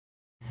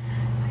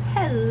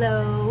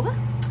Hello.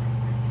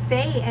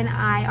 Faye and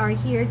I are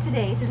here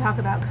today to talk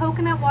about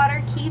coconut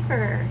water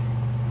kefir.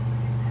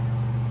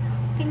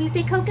 Can you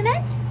say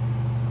coconut?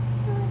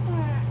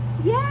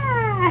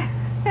 Yeah.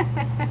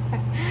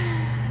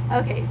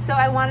 Okay, so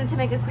I wanted to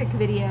make a quick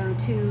video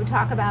to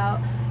talk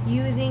about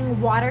using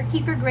water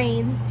kefir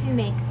grains to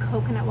make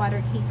coconut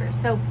water kefir.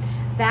 So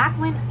back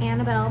when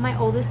Annabelle, my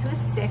oldest, who is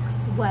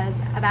 6, was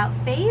about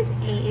Faye's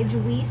age,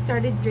 we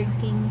started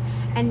drinking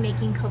and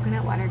making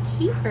coconut water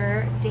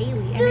kefir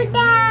daily, and it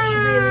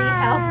really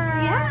helped.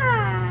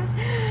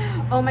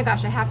 Yeah. Oh my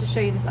gosh, I have to show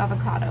you this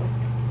avocado.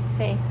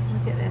 Faye,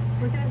 look at this.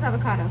 Look at this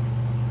avocado.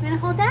 You gonna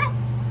hold that?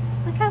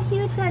 Look how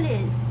huge that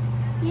is.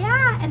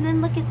 Yeah, and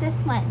then look at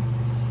this one.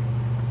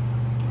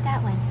 Look at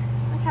that one.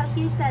 Look how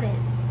huge that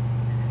is.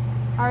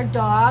 Our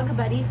dog,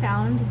 Buddy,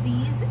 found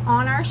these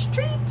on our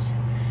street.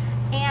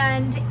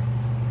 And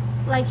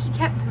like he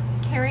kept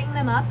carrying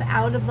them up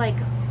out of like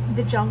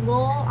the jungle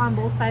on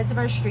both sides of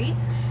our street,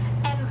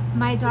 and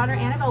my daughter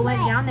Annabelle went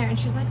down there and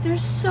she's like,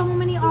 there's so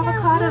many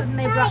avocados, and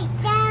they brought,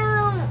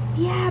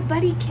 yeah,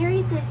 Buddy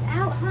carried this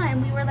out, huh?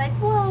 And we were like,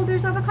 whoa,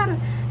 there's avocados.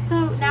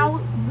 So now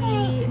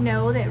we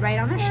know that right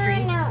on our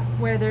street,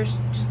 where there's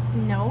just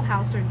no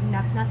house or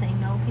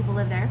nothing, no people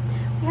live there,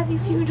 we have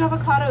these huge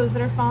avocados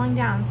that are falling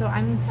down. So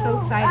I'm so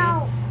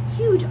excited.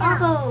 Huge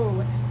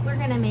avo. We're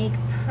gonna make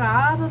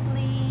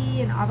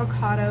probably an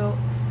avocado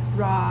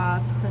raw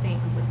pudding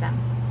with them.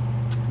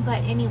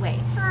 But anyway,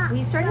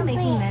 we started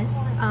making this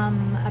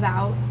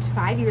about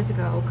 5 years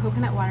ago,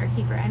 coconut water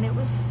kefir, and it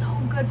was so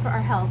good for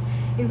our health.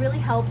 It really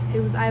helped.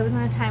 I was in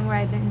a time where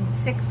I've been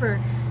sick for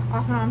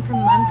off and on for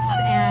months,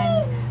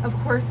 and of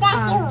course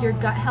your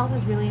gut health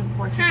is really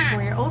important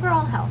for your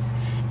overall health.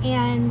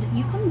 And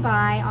you can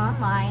buy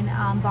online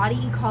Body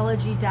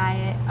Ecology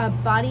Diet,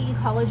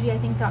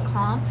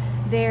 bodyecology.com,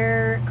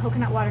 their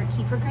coconut water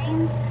kefir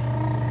grains,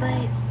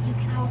 but you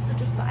can also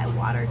just buy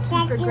water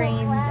kefir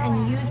grains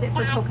and use it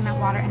for coconut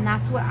water, and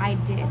that's what I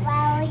did.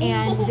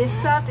 And this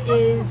stuff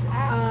is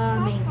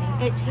amazing.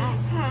 It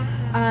tastes,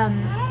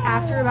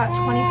 after about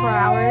 24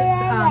 hours,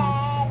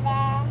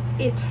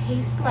 it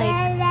tastes like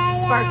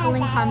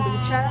sparkling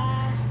kombucha,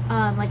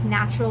 like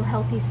natural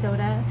healthy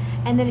soda,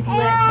 and then if you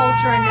let it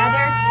culture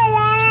another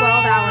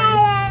 12 hours,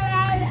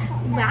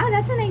 wow,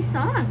 that's a nice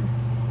song.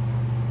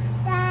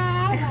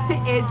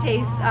 It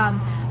tastes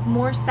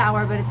more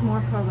sour, but it's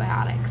more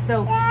probiotic.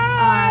 So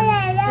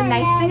the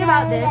nice thing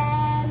about this,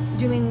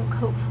 doing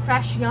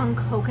fresh young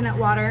coconut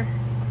water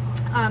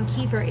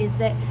kefir, is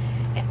that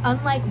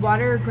unlike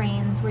water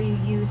grains where you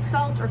use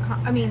salt or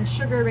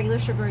sugar, regular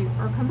sugar,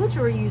 or kombucha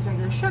where you use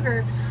regular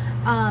sugar,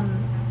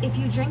 if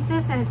you drink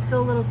this and it's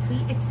still a little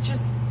sweet, it's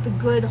just the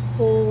good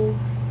whole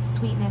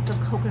sweetness of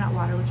coconut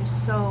water, which is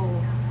so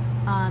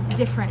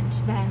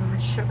different than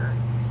sugar.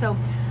 So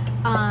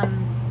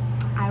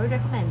I would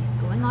recommend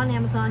going on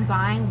Amazon,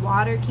 buying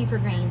water kefir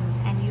grains,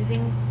 and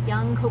using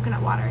young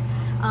coconut water.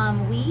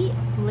 We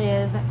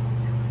live,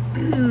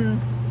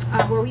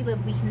 where we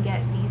live, we can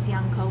get these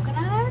young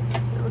coconuts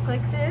that look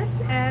like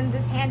this, and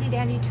this handy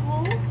dandy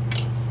tool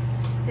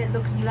that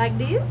looks like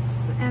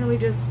this, and we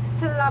just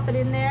plop it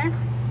in there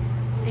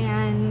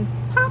and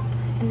pop,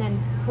 and then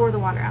pour the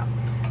water out.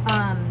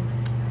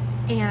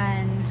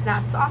 And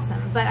that's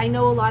awesome. But I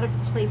know a lot of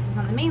places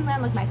on the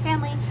mainland, like my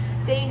family,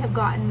 they have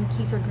gotten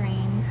kefir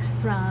grains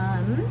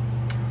from,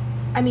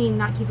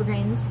 not kefir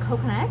grains,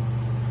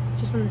 coconuts,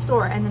 just from the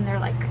store, and then they're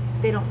like,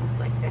 they don't look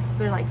like this.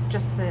 They're like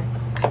just the,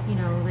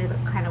 they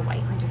look kind of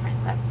white and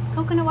different. But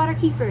coconut water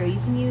kefir, you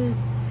can use,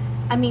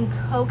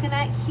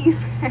 coconut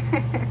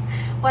kefir,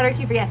 water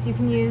kefir, yes, you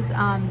can use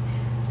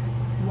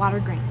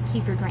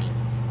kefir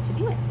grains to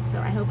do it. So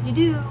I hope you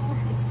do.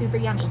 It's super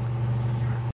yummy.